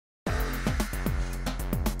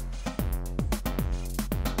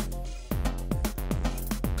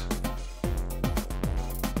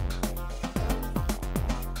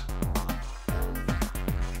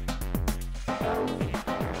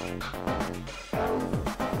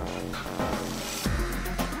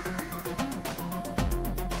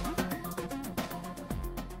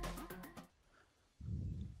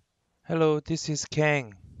Hello, this is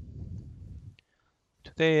Kang.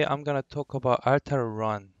 Today I'm gonna talk about altar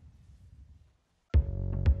run.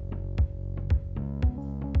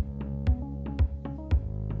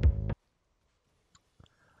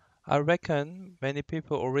 I reckon many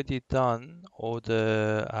people already done all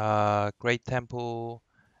the Great Temple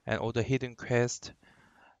and all the hidden quest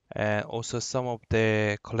and also some of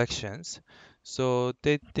their collections. So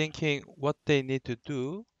they're thinking what they need to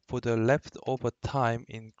do for the leftover time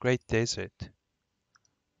in Great Desert.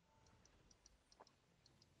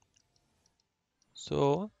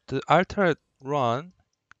 So the altar run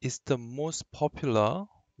is the most popular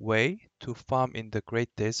way to farm in the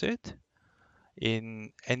Great Desert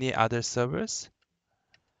in any other servers.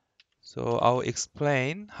 So I'll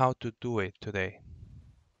explain how to do it today.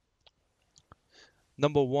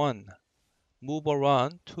 Number one, move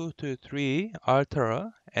around 2 to 3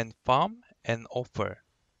 altar and farm and offer.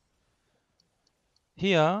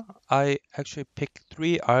 Here I actually pick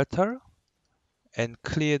 3 altar and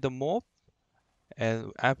clear the mob,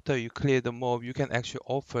 and after you clear the mob you can actually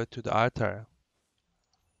offer to the altar,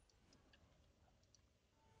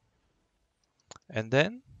 and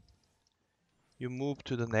then you move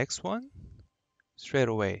to the next one straight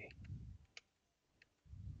away.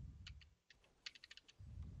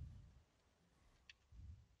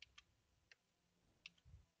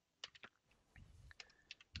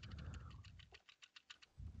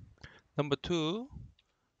 Number two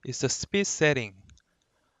is the speed setting.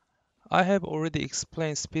 I have already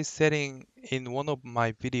explained speed setting in one of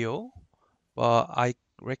my video, but I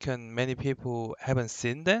reckon many people haven't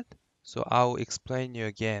seen that, so I'll explain you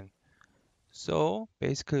again. So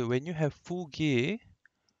basically when you have full gear,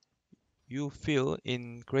 you feel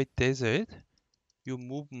in Great Desert, your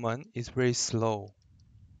movement is very slow.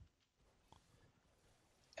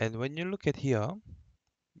 And when you look at here,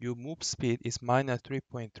 your move speed is minus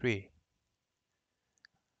 3.3.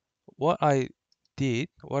 What I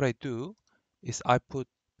do is I put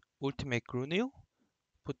ultimate Grunil,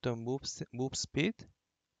 put the move speed,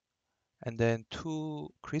 and then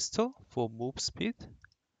 2 crystal for move speed,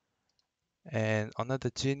 and another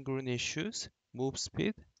Jin Grunil shoes, move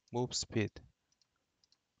speed, move speed.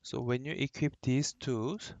 So when you equip these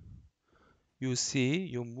tools, you see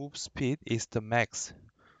your move speed is the max.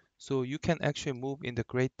 So you can actually move in the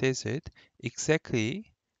Great Desert exactly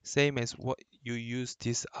same as what you use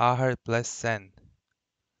this Ahar Blessed Sand.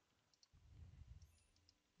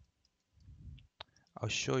 I'll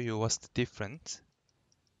show you what's the difference.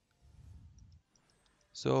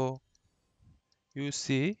 So you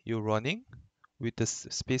see you're running with the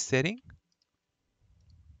speed setting.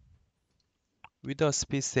 With the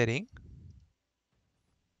speed setting,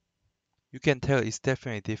 you can tell it's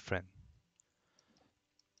definitely different.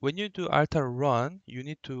 When you do altar run, you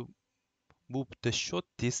need to move the short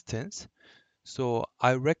distance. So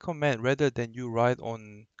I recommend rather than you ride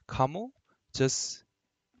on camel, just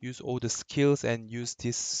use all the skills and use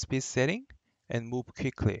this speed setting and move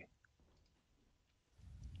quickly.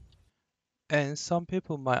 And some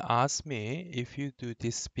people might ask me, if you do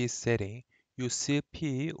this speed setting, your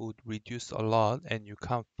CP would reduce a lot and you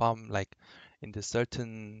can't farm like in the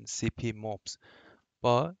certain CP mobs.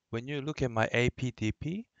 But when you look at my AP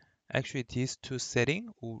DP, actually these two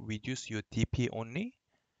settings will reduce your DP only.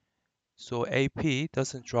 So AP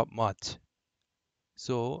doesn't drop much.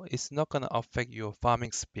 So it's not gonna affect your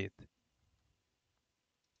farming speed.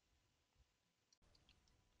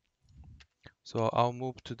 So I'll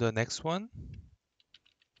move to the next one.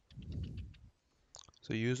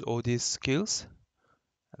 So use all these skills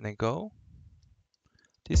and then go.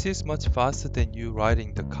 This is much faster than you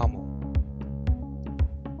riding the camel.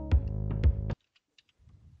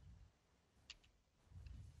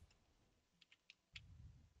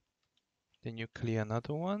 Then you clear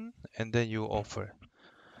another one and then you offer.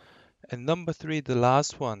 And number three, the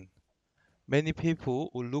last one. Many people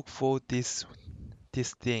will look for this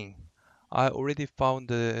thing. I already found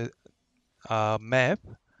the map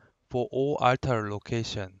for all altar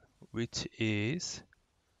location, which is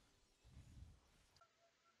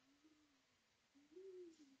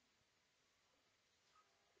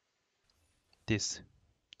this.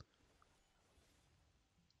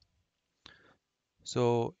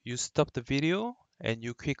 So you stop the video and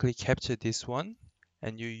you quickly capture this one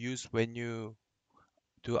and you use when you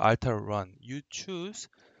do altar run. You choose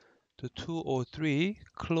the 2 or 3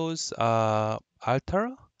 close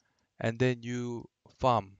altar and then you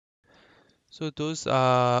farm. So those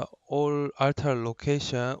all altar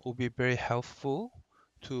location will be very helpful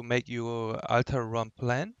to make your altar run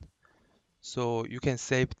plan. So you can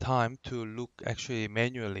save time to look actually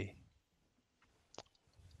manually.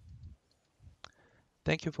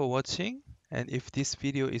 Thank you for watching, and if this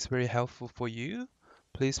video is very helpful for you,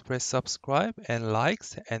 please press subscribe and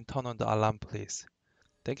likes and turn on the alarm please.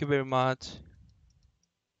 Thank you very much.